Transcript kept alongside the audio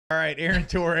All right, Aaron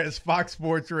Torres, Fox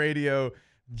Sports Radio,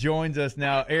 joins us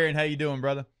now. Aaron, how you doing,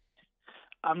 brother?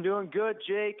 I'm doing good,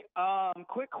 Jake.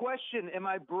 Quick question. Am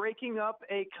I breaking up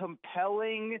a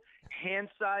compelling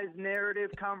hand-sized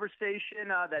narrative conversation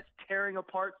that's tearing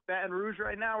apart Baton Rouge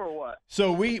right now, or what?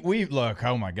 So we look,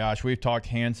 oh my gosh, we've talked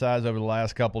hand size over the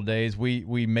last couple of days.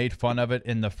 We made fun of it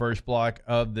in the first block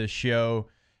of the show.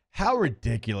 How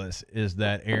ridiculous is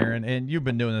that, Aaron? And you've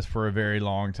been doing this for a very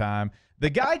long time. The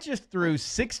guy just threw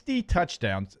 60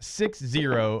 touchdowns,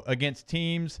 6-0, against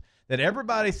teams that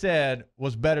everybody said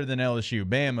was better than LSU,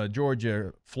 Bama,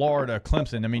 Georgia, Florida,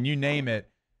 Clemson. I mean, you name it.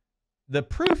 The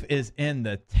proof is in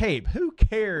the tape. Who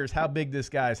cares how big this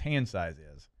guy's hand size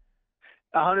is?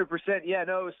 100%. Yeah,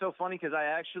 no, it was so funny because I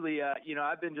actually,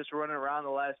 I've been just running around the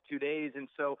last 2 days, and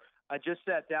so I just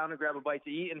sat down to grab a bite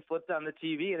to eat and flipped on the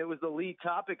TV, and it was the lead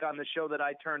topic on the show that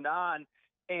I turned on.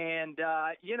 And,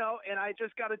 and I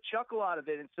just got a chuckle out of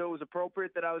it. And so it was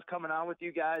appropriate that I was coming on with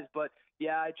you guys. But,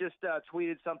 yeah, I just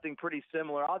tweeted something pretty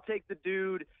similar. I'll take the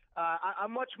dude.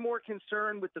 I'm much more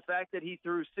concerned with the fact that he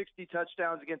threw 60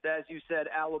 touchdowns against, as you said,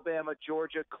 Alabama,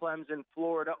 Georgia, Clemson,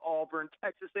 Florida, Auburn,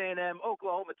 Texas A&M,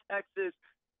 Oklahoma, Texas,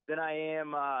 than I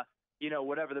am,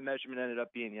 whatever the measurement ended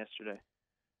up being yesterday.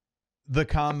 The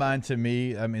combine, to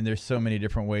me, I mean, there's so many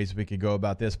different ways we could go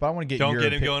about this, but I want to get your Don't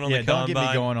get him going on the combine. Don't get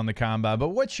me going on the combine. But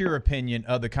what's your opinion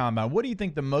of the combine? What do you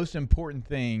think the most important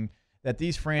thing that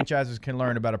these franchises can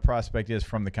learn about a prospect is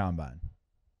from the combine?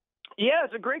 Yeah,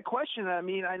 it's a great question. I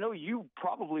mean, I know you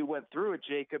probably went through it,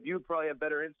 Jacob. You probably have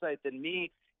better insight than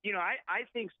me. I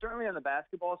think certainly on the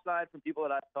basketball side, from people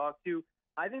that I've talked to,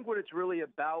 I think what it's really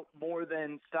about more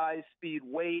than size, speed,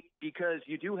 weight, because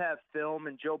you do have film,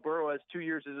 and Joe Burrow has 2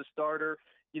 years as a starter,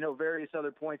 various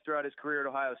other points throughout his career at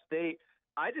Ohio State.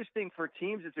 I just think for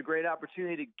teams it's a great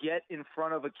opportunity to get in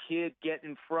front of a kid, get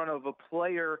in front of a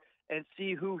player, and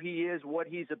see who he is, what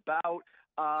he's about.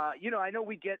 I know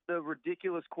we get the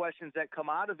ridiculous questions that come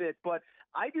out of it, but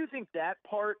I do think that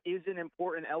part is an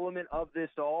important element of this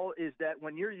all, is that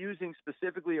when you're using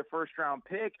specifically a first-round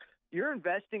pick, you're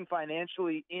investing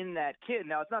financially in that kid.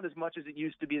 Now, it's not as much as it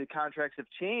used to be. The contracts have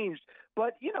changed.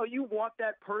 But, you want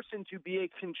that person to be a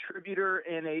contributor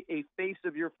and a face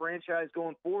of your franchise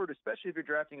going forward, especially if you're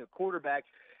drafting a quarterback.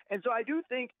 And so I do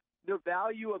think the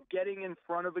value of getting in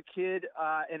front of a kid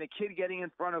and a kid getting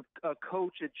in front of a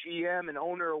coach, a GM, an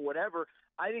owner, or whatever,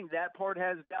 I think that part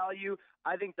has value.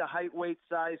 I think the height, weight,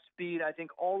 size, speed, I think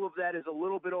all of that is a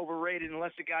little bit overrated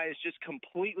unless the guy is just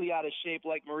completely out of shape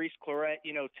like Maurice Claret,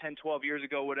 10, 12 years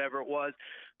ago, whatever it was.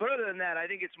 But other than that, I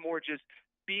think it's more just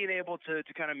being able to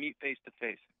kind of meet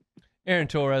face-to-face. Aaron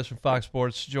Torres from Fox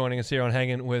Sports joining us here on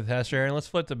Hanging with Hester. Aaron, let's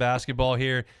flip to basketball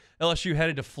here. LSU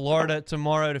headed to Florida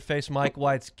tomorrow to face Mike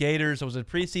White's Gators. It was a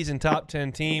preseason top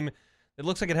 10 team. It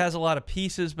looks like it has a lot of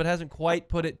pieces but hasn't quite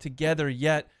put it together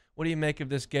yet. What do you make of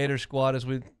this Gator squad as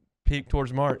we peak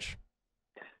towards March?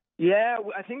 Yeah,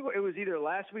 I think it was either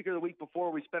last week or the week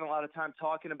before we spent a lot of time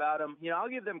talking about them. I'll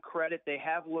give them credit. They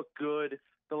have looked good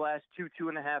the last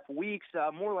 2.5 weeks,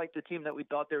 more like the team that we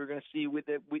thought they were going to see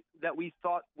that we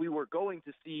thought we were going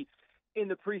to see in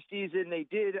the preseason.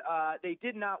 They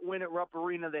did not win at Rupp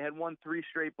Arena. They had won 3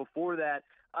 straight before that.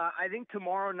 I think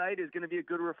tomorrow night is going to be a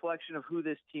good reflection of who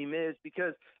this team is,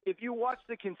 because if you watch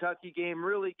the Kentucky game,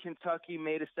 really Kentucky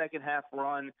made a second half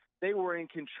run. They were in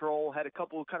control, had a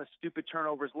couple of kind of stupid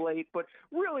turnovers late, but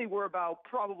really were about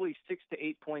probably 6 to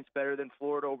 8 points better than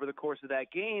Florida over the course of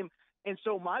that game. And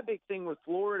so my big thing with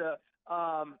Florida,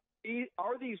 are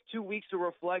these 2 weeks a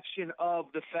reflection of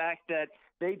the fact that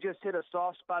they just hit a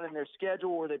soft spot in their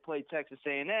schedule where they played Texas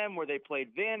A&M, where they played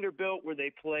Vanderbilt, where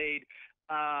they played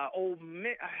I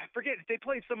forget, they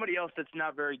played somebody else that's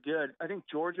not very good. I think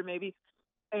Georgia maybe.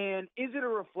 And is it a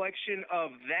reflection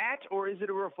of that, or is it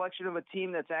a reflection of a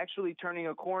team that's actually turning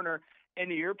a corner and,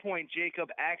 to your point, Jacob,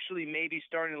 actually maybe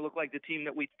starting to look like the team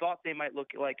that we thought they might look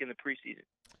like in the preseason?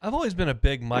 I've always been a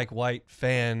big Mike White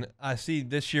fan. I see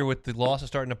this year with the losses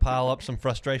starting to pile up, some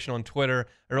frustration on Twitter.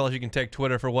 I realize you can take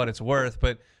Twitter for what it's worth,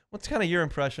 but what's kind of your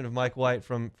impression of Mike White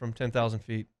from 10,000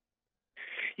 feet?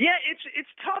 Yeah, it's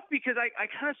tough because I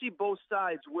kind of see both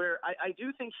sides, where I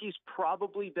do think he's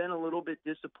probably been a little bit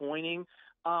disappointing.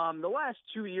 The last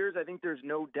 2 years, I think there's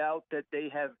no doubt that they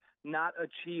have not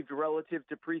achieved relative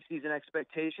to preseason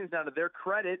expectations. Now, to their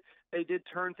credit, they did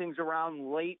turn things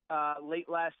around late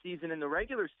last season in the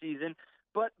regular season.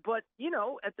 But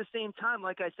at the same time,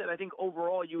 like I said, I think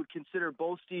overall you would consider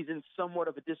both seasons somewhat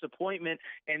of a disappointment,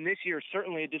 and this year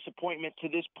certainly a disappointment to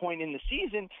this point in the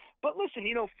season. But listen,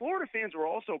 Florida fans were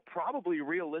also probably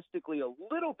realistically a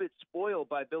little bit spoiled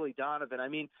by Billy Donovan. I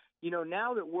mean,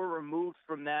 now that we're removed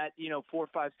from that, 4,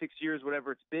 5, 6 years,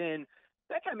 whatever it's been,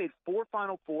 That guy made 4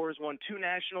 Final Fours, won 2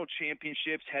 national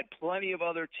championships, had plenty of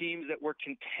other teams that were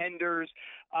contenders,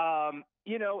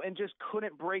 and just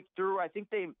couldn't break through. I think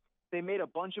they made a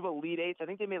bunch of Elite Eights. I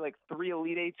think they made like 3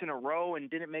 Elite Eights in a row and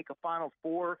didn't make a Final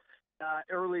Four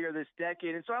earlier this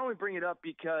decade. And so I only bring it up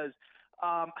because,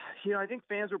 I think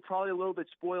fans were probably a little bit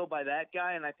spoiled by that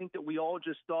guy, and I think that we all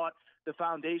just thought the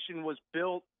foundation was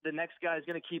built. The next guy is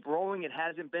going to keep rolling. It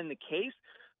hasn't been the case.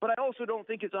 But I also don't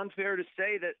think it's unfair to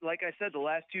say that, like I said, the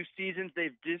last 2 seasons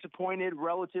they've disappointed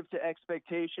relative to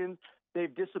expectations.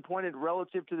 They've disappointed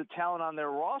relative to the talent on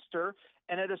their roster.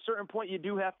 And at a certain point, you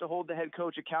do have to hold the head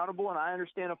coach accountable. And I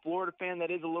understand a Florida fan that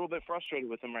is a little bit frustrated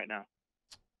with him right now.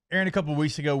 Aaron, a couple of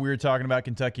weeks ago, we were talking about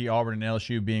Kentucky, Auburn, and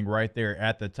LSU being right there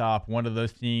at the top. One of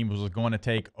those teams was going to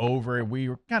take over. We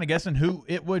were kind of guessing who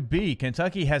it would be.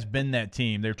 Kentucky has been that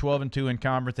team. They're 12-2 in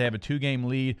conference. They have a 2-game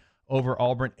lead over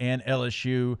Auburn and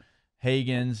LSU.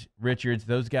 Hagens, Richards,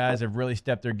 those guys have really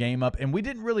stepped their game up. And we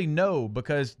didn't really know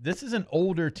because this is an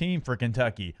older team for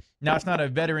Kentucky. Now, it's not a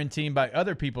veteran team by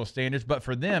other people's standards, but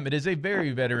for them, it is a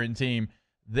very veteran team.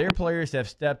 Their players have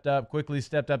stepped up, quickly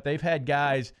stepped up. They've had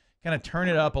guys kind of turn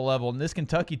it up a level. And this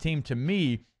Kentucky team, to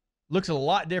me, looks a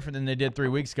lot different than they did 3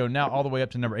 weeks ago, now all the way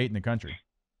up to number 8 in the country.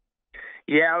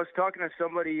 Yeah, I was talking to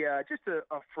somebody, just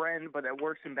a friend, but that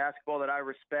works in basketball that I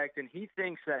respect, and he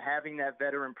thinks that having that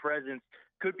veteran presence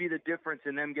could be the difference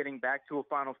in them getting back to a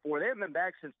Final Four. They haven't been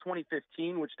back since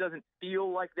 2015, which doesn't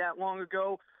feel like that long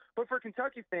ago. But for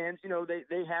Kentucky fans,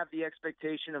 they have the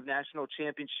expectation of national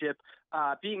championship,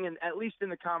 being at least in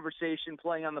the conversation,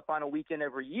 playing on the final weekend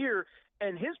every year.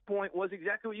 And his point was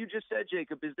exactly what you just said,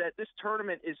 Jacob, is that this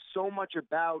tournament is so much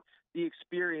about the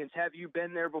experience. Have you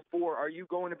been there before? Are you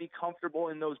going to be comfortable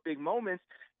in those big moments?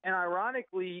 And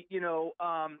ironically,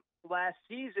 last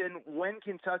season when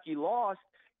Kentucky lost,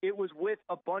 it was with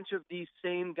a bunch of these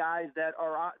same guys that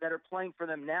are playing for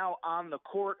them now on the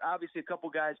court. Obviously, a couple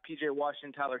guys, P.J.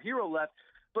 Washington, Tyler Hero left.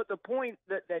 But the point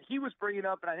that he was bringing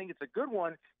up, and I think it's a good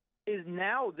one, is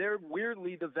now they're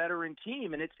weirdly the veteran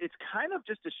team. And it's kind of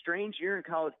just a strange year in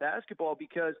college basketball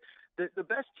because the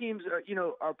best teams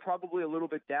are probably a little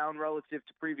bit down relative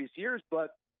to previous years.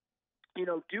 But,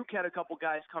 Duke had a couple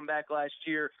guys come back last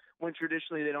year when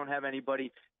traditionally they don't have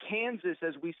anybody. Kansas,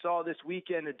 as we saw this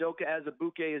weekend, Udoka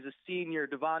Azubuike is a senior.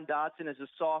 Devon Dotson is a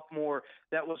sophomore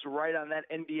that was right on that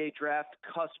NBA draft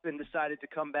cusp and decided to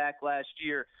come back last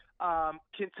year.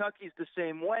 Kentucky's the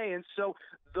same way. And so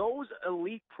those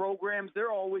elite programs,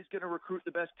 they're always going to recruit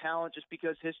the best talent just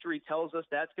because history tells us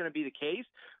that's going to be the case.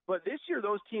 But this year,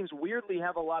 those teams weirdly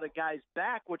have a lot of guys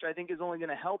back, which I think is only going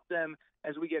to help them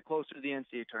as we get closer to the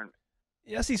NCAA tournament.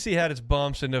 The SEC had its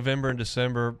bumps in November and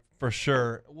December for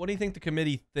sure. What do you think the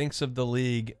committee thinks of the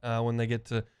league when they get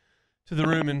to the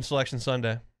room in Selection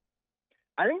Sunday?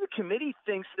 I think the committee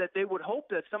thinks that they would hope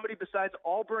that somebody besides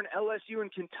Auburn, LSU,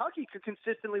 and Kentucky could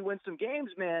consistently win some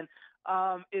games, man.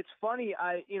 It's funny.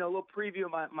 A little preview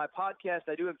of my podcast.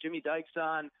 I do have Jimmy Dykes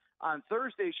on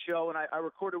Thursday's show, and I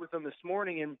recorded with him this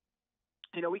morning, and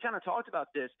we kind of talked about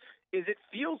this. It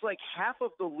feels like half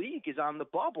of the league is on the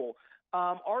bubble.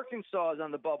 Arkansas is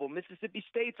on the bubble. Mississippi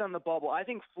State's on the bubble. I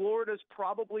think Florida's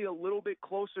probably a little bit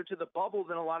closer to the bubble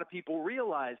than a lot of people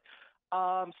realize.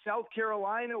 South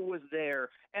Carolina was there.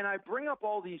 And I bring up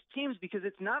all these teams because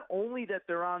it's not only that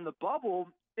they're on the bubble,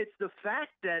 it's the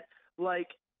fact that,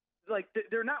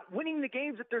 they're not winning the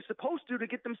games that they're supposed to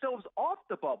get themselves off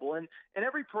the bubble. And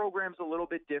every program's a little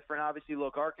bit different. Obviously,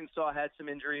 look, Arkansas had some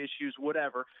injury issues,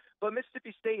 whatever. But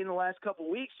Mississippi State in the last couple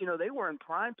of weeks, they were in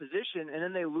prime position, and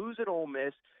then they lose at Ole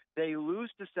Miss. They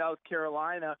lose to to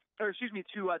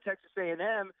Texas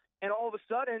A&M. And all of a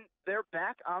sudden, they're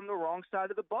back on the wrong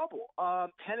side of the bubble.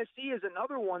 Tennessee is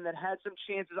another one that had some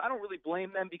chances. I don't really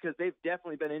blame them because they've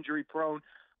definitely been injury-prone.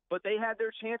 But they had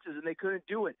their chances, and they couldn't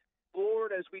do it.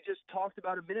 Florida, as we just talked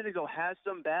about a minute ago, has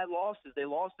some bad losses. They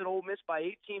lost at Ole Miss by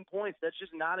 18 points. That's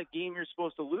just not a game you're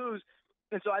supposed to lose.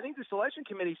 And so I think the selection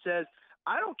committee says,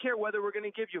 I don't care whether we're going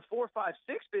to give you 4, 5,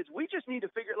 6 bids. We just need to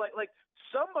figure like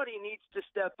somebody needs to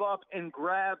step up and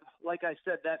grab, like I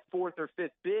said, that 4th or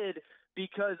 5th bid,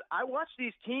 because I watch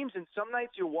these teams, and some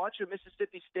nights you watch a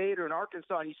Mississippi State or an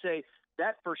Arkansas, and you say,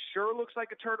 that for sure looks like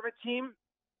a tournament team.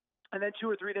 And then 2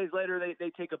 or 3 days later, they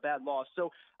take a bad loss.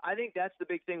 So I think that's the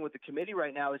big thing with the committee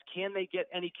right now is can they get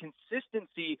any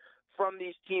consistency from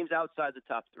these teams outside the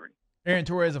top 3? Aaron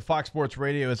Torres of Fox Sports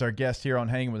Radio is our guest here on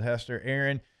Hanging with Hester.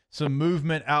 Aaron, some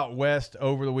movement out west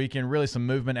over the weekend, really some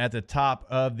movement at the top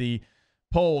of the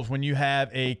polls when you have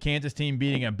a Kansas team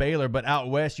beating a Baylor, but out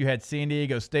west you had San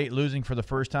Diego State losing for the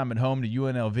first time at home to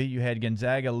UNLV. You had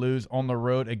Gonzaga lose on the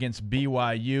road against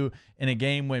BYU in a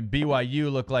game when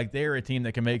BYU looked like they're a team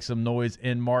that can make some noise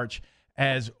in March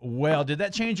as well. Did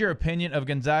that change your opinion of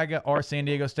Gonzaga or San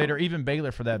Diego State or even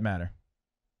Baylor for that matter?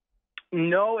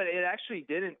 No, it actually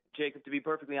didn't, Jacob, to be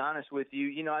perfectly honest with you.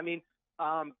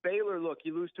 Baylor, look,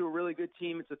 you lose to a really good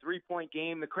team. It's a 3-point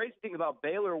game. The crazy thing about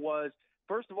Baylor was,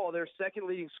 first of all, their second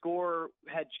leading scorer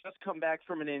had just come back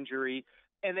from an injury,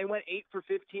 and they went 8 for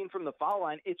 15 from the foul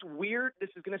line. It's weird. This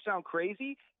is going to sound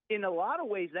crazy. In a lot of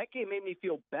ways, that game made me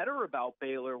feel better about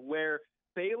Baylor, where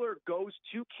Baylor goes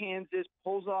to Kansas,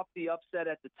 pulls off the upset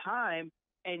at the time,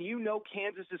 and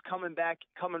Kansas is coming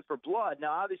for blood.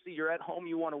 Now, obviously, you're at home.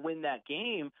 You want to win that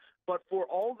game. But for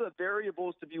all the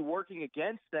variables to be working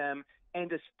against them and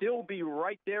to still be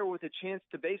right there with a chance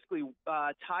to basically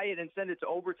tie it and send it to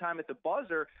overtime at the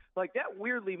buzzer, like that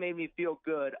weirdly made me feel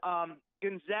good.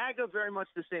 Gonzaga, very much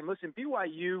the same. Listen,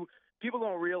 BYU, people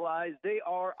don't realize they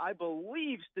are, I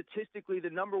believe, statistically the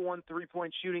number 1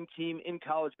 3-point shooting team in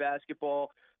college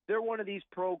basketball. They're one of these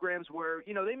programs where,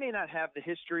 they may not have the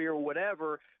history or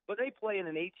whatever, but they play in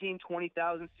an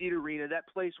 20,000 seat arena. That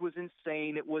place was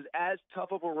insane. It was as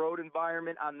tough of a road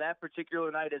environment on that particular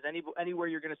night as anywhere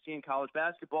you're going to see in college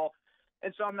basketball.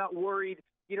 And so I'm not worried.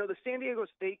 The San Diego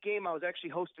State game, I was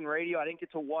actually hosting radio. I didn't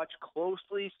get to watch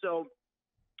closely. So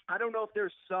I don't know if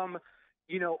there's some,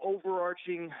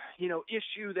 overarching,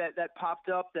 issue that popped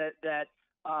up that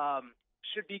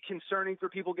should be concerning for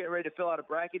people getting ready to fill out a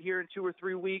bracket here in 2 or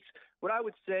 3 weeks. What I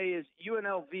would say is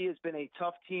UNLV has been a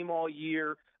tough team all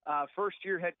year.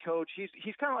 First-year head coach.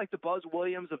 He's kind of like the Buzz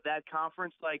Williams of that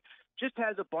conference. Like, just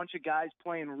has a bunch of guys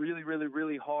playing really, really,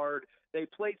 really hard. They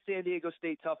played San Diego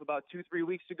State tough about 2-3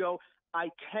 weeks ago. I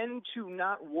tend to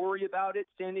not worry about it.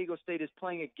 San Diego State is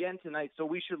playing again tonight, so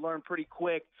we should learn pretty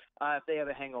quick if they have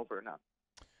a hangover or not.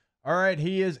 All right,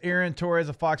 he is Aaron Torres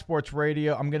of Fox Sports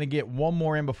Radio. I'm going to get one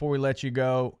more in before we let you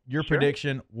go. Your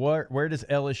prediction, where does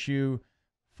LSU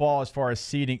fall as far as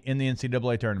seeding in the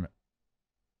NCAA tournament?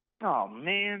 Oh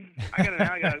man, I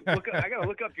gotta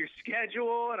look up your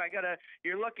schedule, and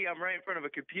you're lucky I'm right in front of a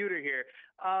computer here.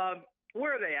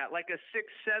 Where are they at? Like a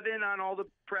 6-7 on all the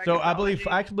practice? So I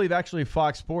believe actually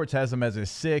Fox Sports has them as a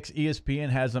 6. ESPN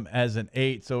has them as an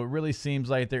 8. So it really seems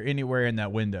like they're anywhere in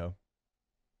that window.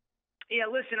 Yeah,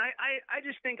 listen, I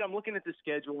just think I'm looking at the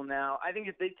schedule now. I think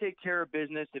if they take care of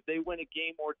business, if they win a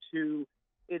game or two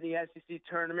in the SEC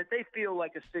tournament, they feel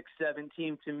like a 6-7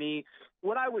 team to me.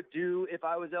 What I would do if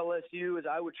I was LSU is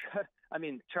I would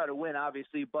try to win,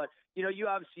 obviously. But, you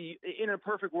obviously, in a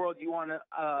perfect world, you want to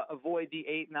avoid the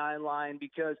 8-9 line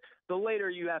because the later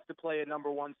you have to play a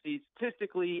number 1 seed.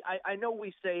 Statistically, I know we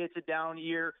say it's a down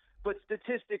year, but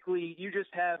statistically, you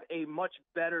just have a much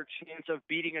better chance of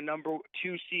beating a number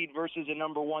 2 seed versus a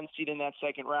number 1 seed in that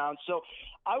second round. So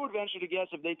I would venture to guess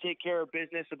if they take care of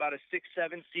business, about a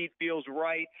 6-7 seed feels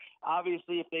right.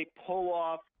 Obviously, if they pull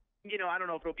off, I don't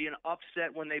know if it'll be an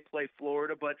upset when they play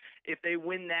Florida, but if they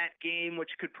win that game, which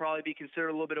could probably be considered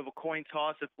a little bit of a coin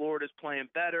toss if Florida's playing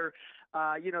better,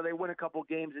 they win a couple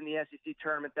games in the SEC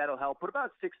tournament, that'll help. But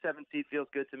about 6-7 seed feels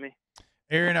good to me.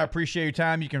 Aaron, I appreciate your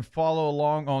time. You can follow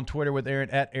along on Twitter with Aaron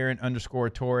at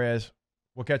Aaron_Torres.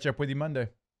 We'll catch up with you Monday.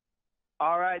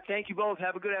 All right. Thank you both.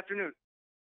 Have a good afternoon.